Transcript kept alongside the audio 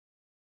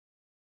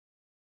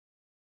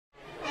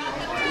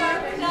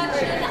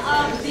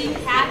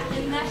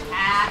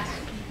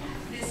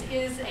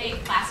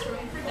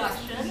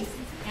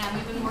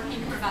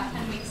about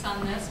 10 weeks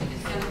on this. We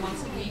get together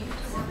once a week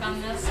to work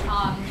on this.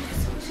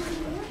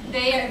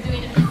 They are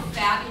doing a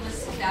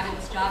fabulous,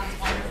 fabulous job. It's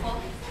wonderful.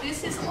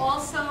 This is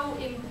also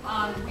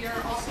we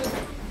are also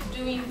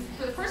doing,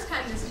 for the first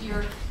time this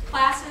year,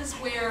 classes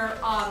where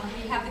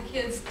we have the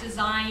kids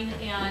design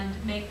and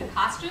make the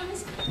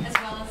costumes as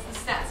well as the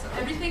sets. So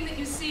everything that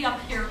you see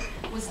up here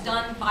was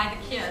done by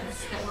the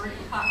kids that were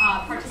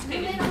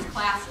participating in these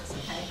classes.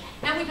 Okay,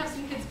 and we have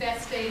some kids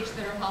backstage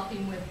that are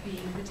helping with the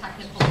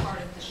technical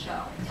part of the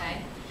show.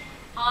 Okay.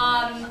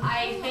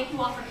 I thank you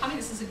all for coming.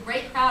 This is a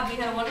great crowd. We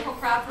had a wonderful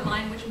crowd for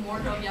Lion Witch and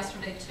Wardrobe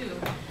yesterday too.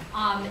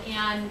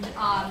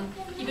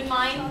 Keep in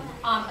mind,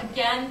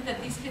 again,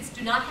 that these kids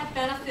do not have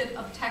benefit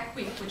of Tech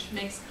Week, which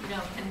makes,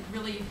 can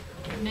really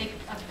make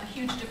a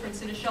huge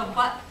difference in a show,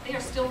 but they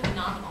are still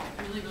phenomenal,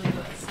 really, really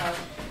good. So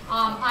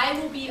I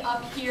will be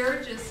up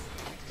here just,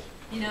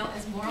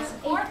 as moral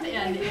support,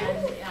 and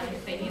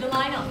if they need a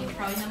line, I'll be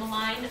throwing them a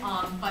line,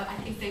 but I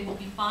think they will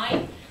be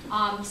fine.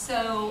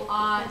 So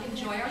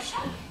enjoy our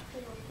show.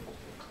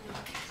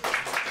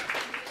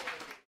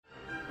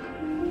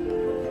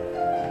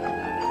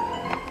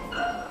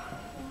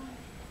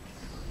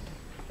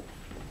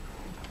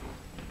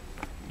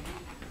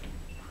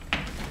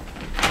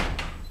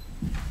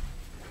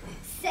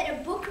 Said a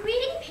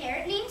book-reading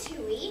parrot named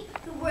Tui.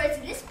 The words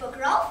in this book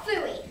are all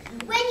phooey.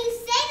 When you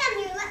say them,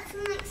 your lips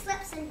are like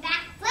slips and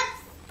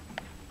backflips,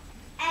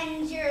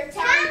 and your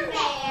tongue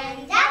may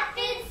end up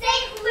in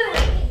St.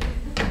 Louis.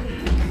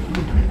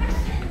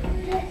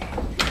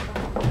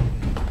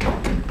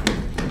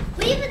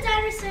 We have a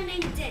dinosaur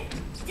named Din.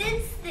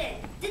 Din's thin.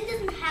 Din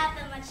doesn't have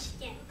that much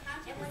skin.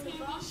 And with a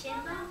handy shin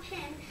bone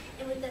pin,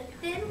 and with a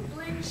thin,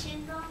 blend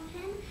shin bone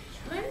pin,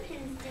 Blin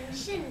pins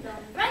Din's shin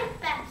bone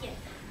right back in.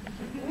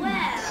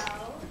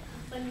 Well,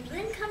 when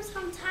Blin comes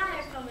home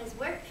tired from his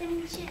work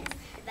pinning chins,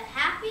 the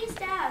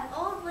happiest hour of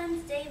old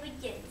Blin's day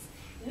begins.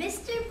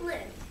 Mr.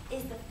 Blin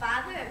is the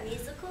father of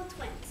musical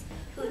twins,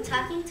 who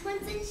tucking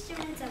twins'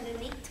 instruments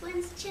underneath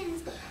twins'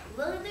 chins,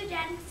 lull their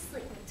daddy to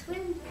sleep with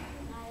twin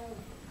violin.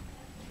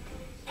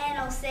 And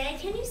oh say,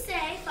 can you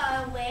say,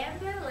 far away of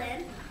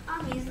Berlin,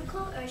 a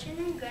musical urchin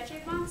named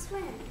Gretchen von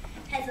Swin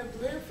has a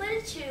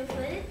blue-footed,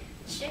 true-footed,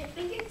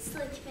 trick-fingered,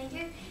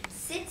 slick-fingered,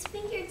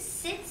 six-fingered,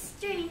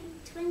 six-string,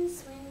 twin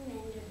swing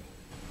mandarin.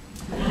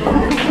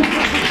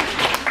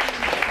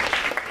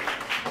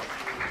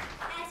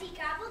 As he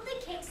gobbled the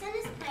cakes on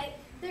his plate,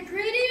 the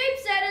greedy ape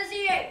said as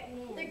he ate,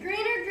 "The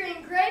greener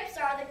green grapes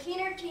are, the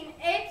keener keen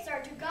apes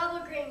are to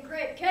gobble green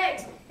grape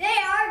cakes. They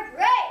are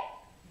great!"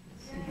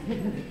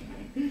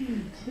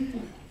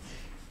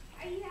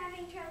 Are you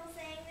having trouble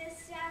saying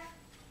this stuff?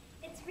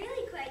 It's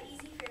really quite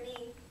easy for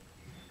me.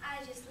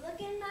 I just look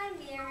in my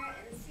mirror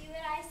and see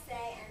what I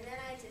say, and then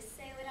I just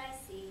say what I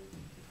see.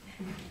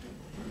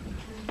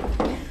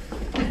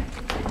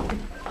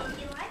 If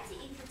you like to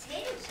eat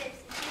potato chips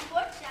and chew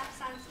pork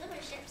chops on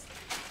sliver ships,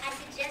 I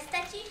suggest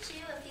that you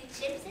chew a few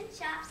chips and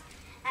chops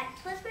at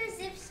Clipper,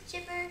 Zips,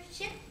 Chipper,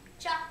 Chip,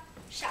 Chop,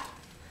 Shop.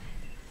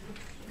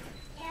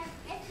 And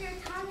if your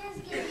tongue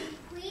is getting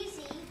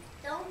queasy,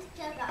 don't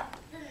give up.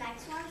 The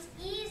next one's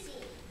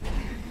easy.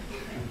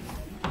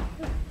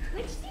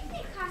 Which do you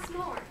think costs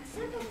more, a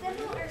simple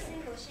thimble or a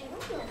single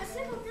shingle? A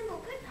simple thimble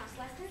could cost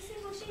less than a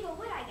single shingle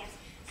would, I guess.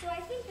 So I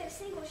think that a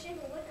single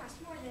shingle would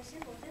cost more than a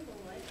simple thimble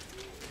would.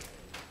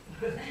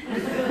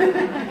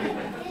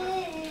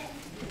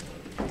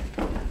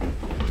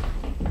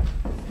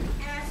 And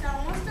that's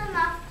almost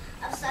enough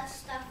of such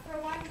stuff for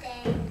one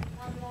day.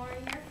 One more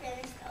and you're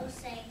finished. Oh,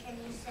 say, can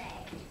you say?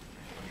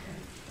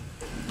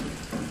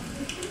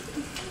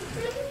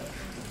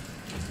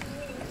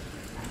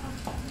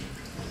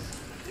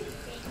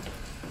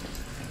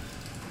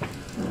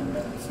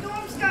 The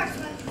storm starts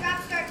when the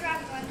drops start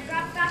dropping, when the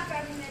drops stop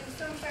dropping, then the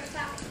storm starts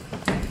stopping.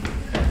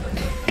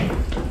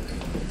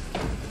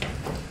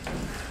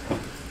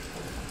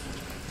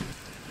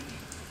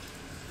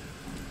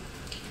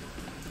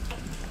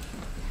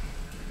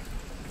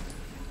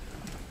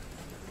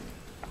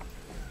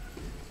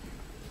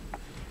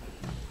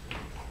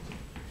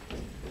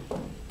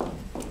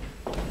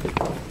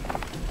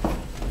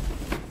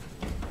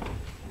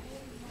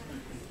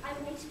 I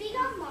won't be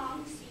gone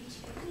long, so you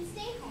two can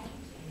stay home.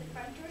 Keep the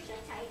front door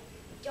shut tight.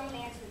 Don't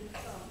answer the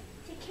phone.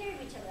 Take care of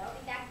each other. I'll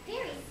be back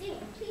very soon.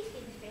 Please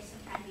give me fish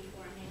sometime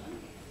before noon.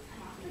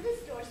 I'm off to the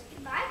store, so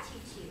goodbye,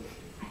 Choo-Choo.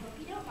 I hope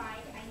you don't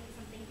mind. I need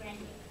something brand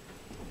new.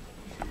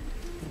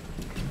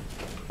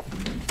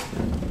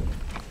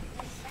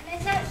 The sun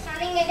is out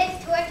shining and it's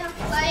toward the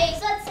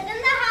place. Let's sit in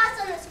the house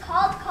on this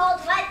cold,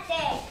 cold, wet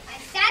day. I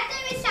sat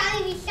there with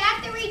Sally, we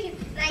sat there with you,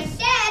 and I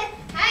said,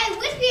 I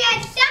wish we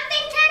had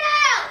something to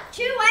do.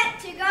 Choo went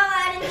to go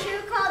out and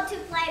Choo called to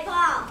play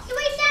ball. So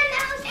we sat in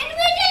the house and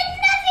we did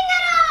nothing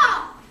at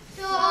all.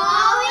 So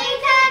all we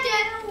could do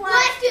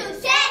was to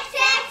sit.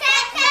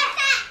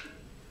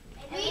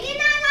 We did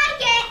not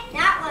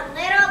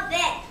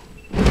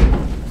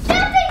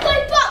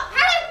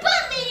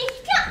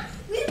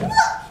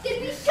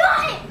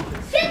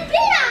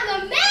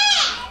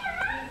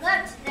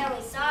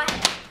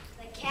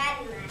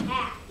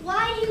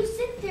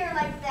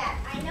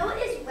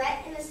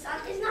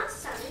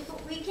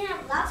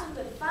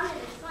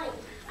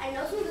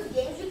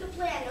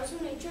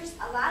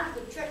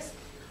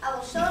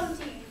show them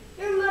to you.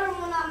 Your mother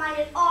will not mind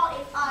at all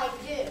if I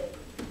do.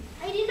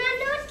 I do not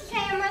know what to say.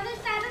 Our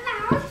mother's out of the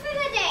house for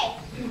the day.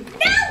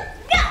 No!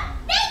 No!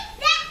 Make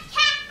that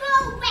cat go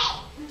away!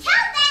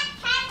 Tell that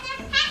cat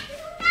that cat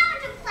doesn't know how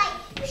to play.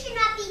 You should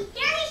not be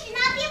here. He should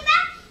not be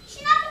about. You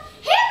should not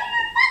be here when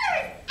your mother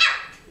is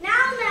out.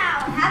 Now,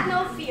 have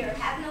no fear.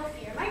 Have no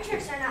fear. My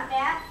tricks are not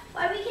bad.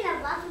 Why, we can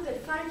have lots of good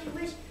fun if you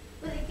wish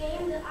with a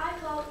game that I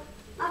call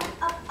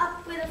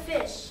Up with a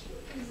Fish.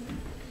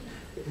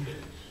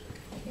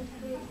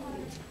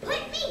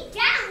 Put me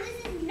down! This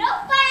is no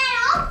fun at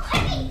all!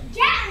 Put me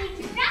down!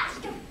 You crouch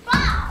to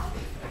fall!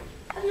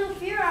 Have no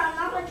fear, I'll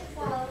not let you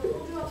fall. I'll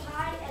hold you up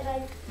high as I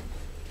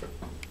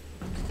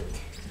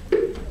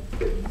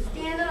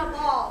stand in a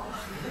ball.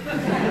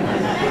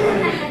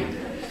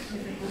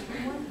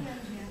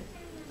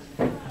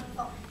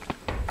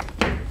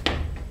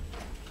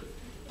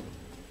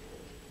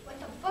 What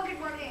the fuck is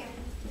working?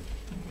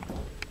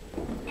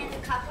 And the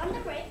cup on the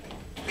brake.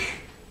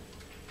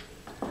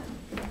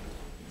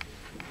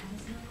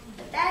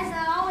 That is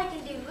not all I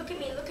can do. Look at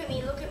me, look at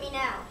me, look at me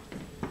now.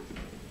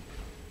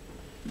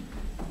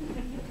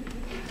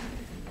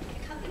 A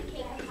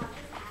cupcake on top of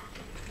that.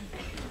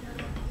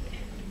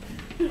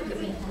 Look at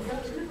me.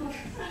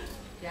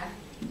 Yeah.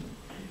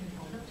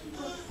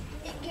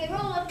 You can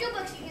roll up 2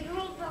 books, you can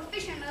roll up a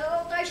fish on a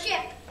little toy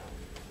ship.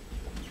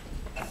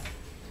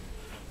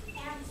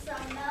 And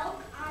some milk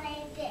on a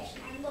dish.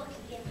 And look,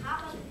 you can hop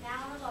up and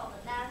down with all,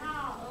 but that's not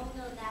all. Oh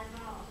no, that's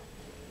not all.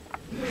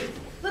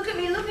 Look at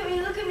me, look at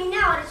me, look at me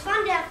now. It is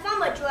fun to have fun,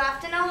 but you have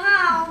to know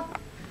how.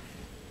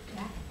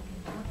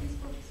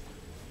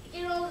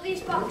 You can hold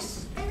these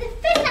books. There's a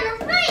fish on a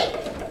plate.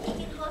 You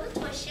can hold a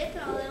toy ship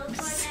and a little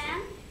toy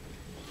man.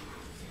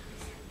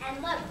 And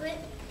look, with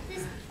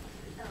this,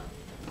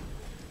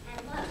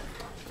 and look,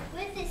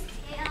 with this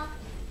tail,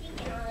 you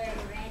can hold a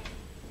red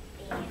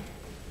bear.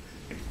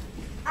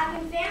 I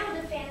can fan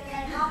with a fan and I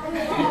hop in the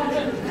wall.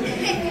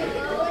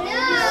 Oh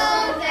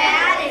no,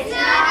 that is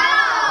not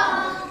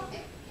all.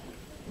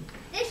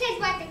 This is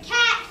what the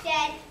cat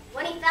said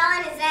when he fell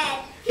on his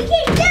head. He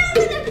came down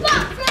to the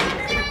box from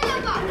the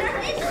cereal box.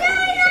 It's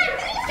shiny on.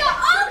 We saw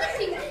all the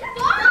things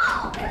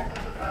fall.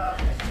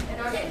 And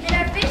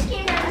our fish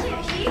came down too.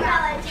 She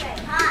fell into it.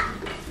 Hot.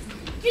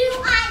 Do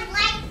I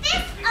like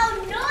this? Oh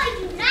no, I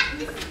do not.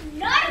 This is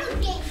not a good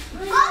game.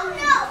 Oh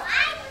no,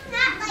 I do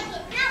not like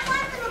it. Not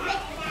one little bit.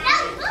 Now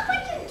look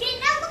what you did.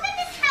 Now look at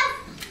this house.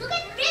 Look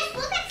at this.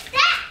 Look at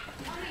that.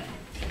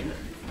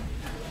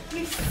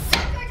 You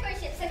suck our toy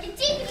ship, suck your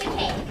teeth in your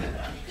cake.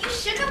 You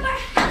shook up our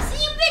house and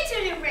you bit to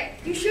the brick.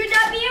 You should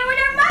not be here when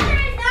our mother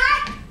is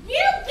not.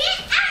 You get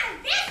out of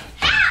this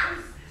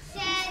house,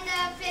 said the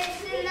fish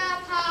in the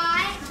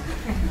pie.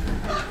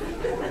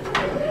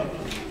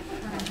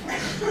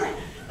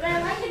 But I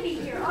like to be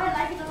here. Oh, I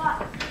like it a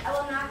lot. I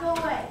will not go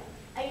away.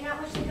 I do not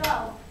wish to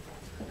go.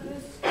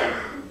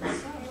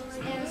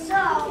 And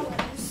so,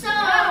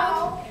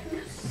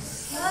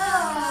 I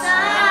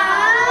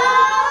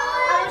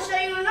will show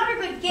you another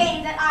good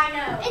game that I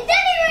know. It's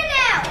everywhere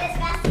now. As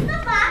fast as the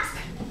fox,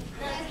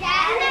 the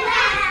cat and the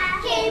rat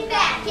came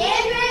back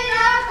in with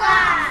a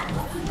box.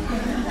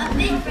 A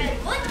big red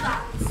wood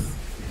box.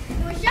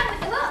 It was shut with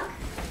the hook.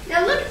 Now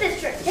look at this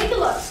trick. Take a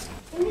look.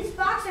 In this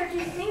box are 2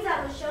 things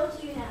I will show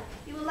to you now.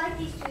 You will like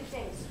these 2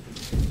 things.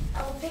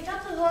 I will pick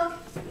up the hook.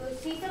 You will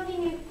see something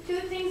new.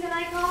 2 things that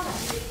I call them.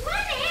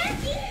 One and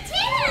too.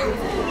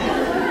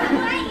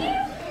 Why you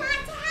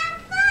want to have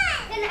fun?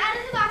 Then out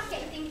of the box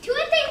came thing 2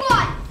 and thing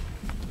 1.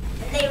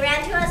 And they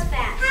ran to us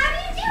fast. How do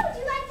you do? Would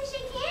you like to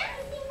shake hands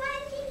with thing 1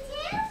 and thing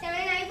 2?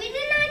 Sarah and I, we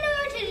did not know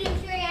what to do.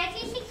 So we had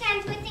to shake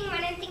hands with thing 1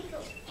 and thing 2.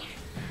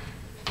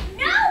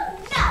 No,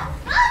 no.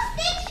 Those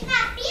things should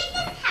not be in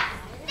this house.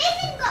 They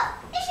can go.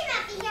 They should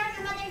not be here when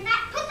your mother's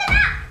not. Put them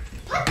out.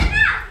 Put them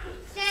out.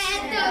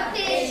 Said the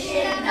fish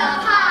in the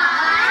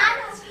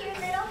pond. Here,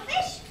 little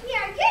fish. We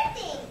are good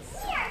things.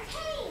 We are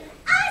tame.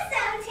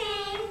 Awesome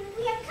tame.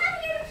 We have come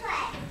here to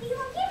play. We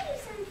will give you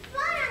some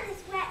fun on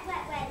this wet,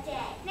 wet, wet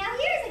day. Now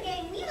here's a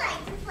game we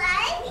like to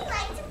play. We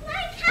like to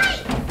fly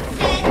kites.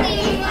 Said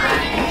thing 1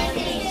 and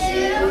thing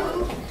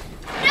 2.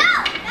 No,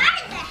 not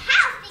in the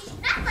house. They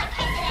should not fly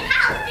kites in a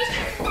house. They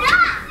should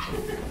not.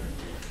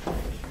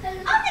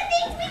 Oh, the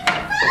things we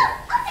will move.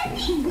 Oh, the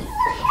things we will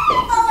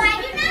hit. Oh, I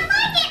do not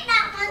like it.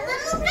 Not one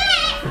little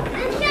bit.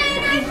 And Shane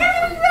and I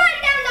never run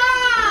down the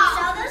hall.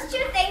 So those 2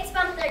 things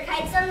bumped their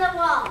kites on the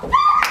wall.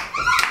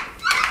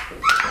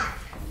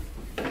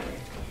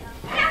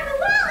 Down the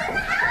wall in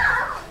the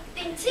house.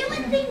 Thing 2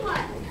 and thing 1.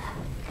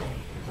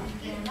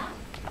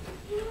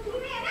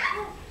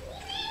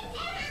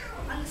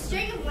 On the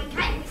string of one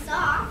kite we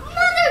saw.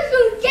 Mother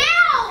flew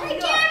down!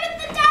 Again with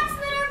the dots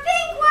that are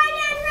pink, white,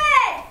 and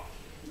red!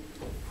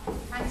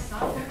 I saw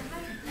her.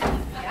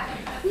 Yeah.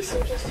 We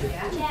should just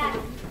Yeah.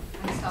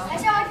 I saw I her.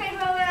 saw a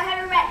paper over I had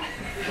a red.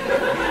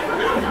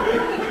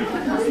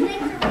 Those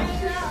things are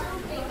running around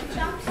big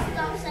jumps,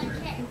 stumps, and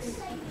kicks.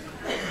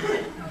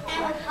 And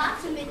with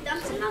hops and mid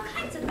dumps and all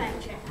kinds of bad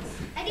tricks.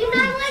 I do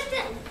not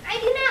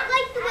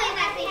like the way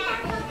that they.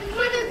 The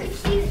mother could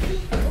see.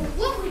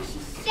 What would she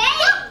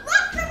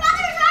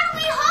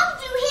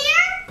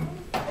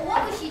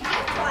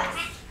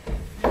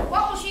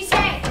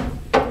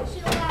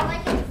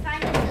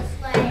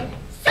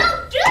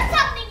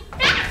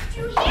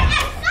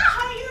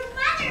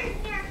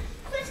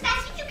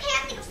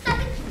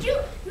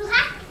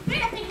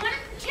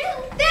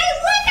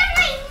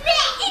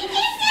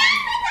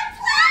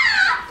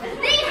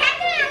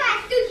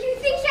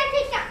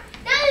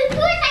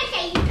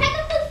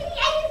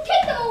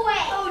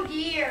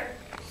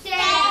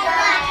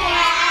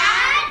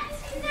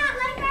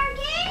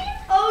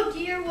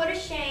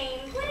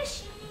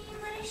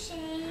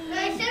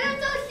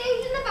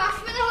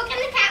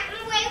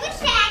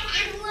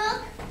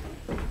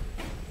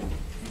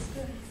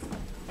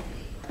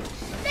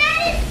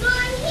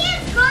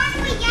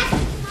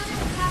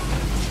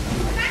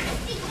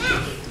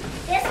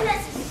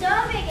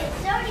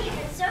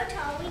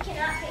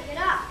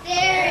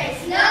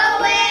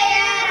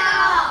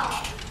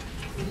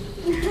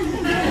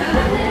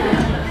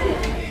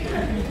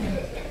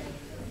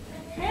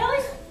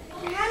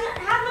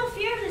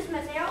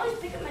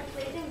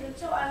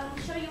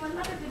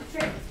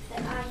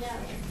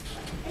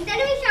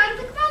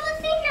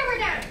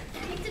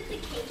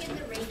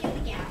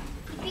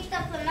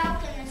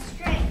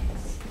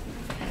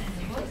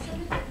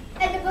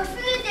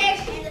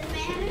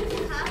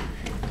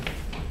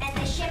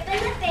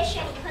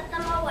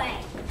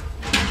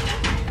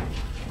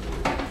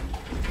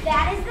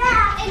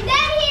And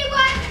then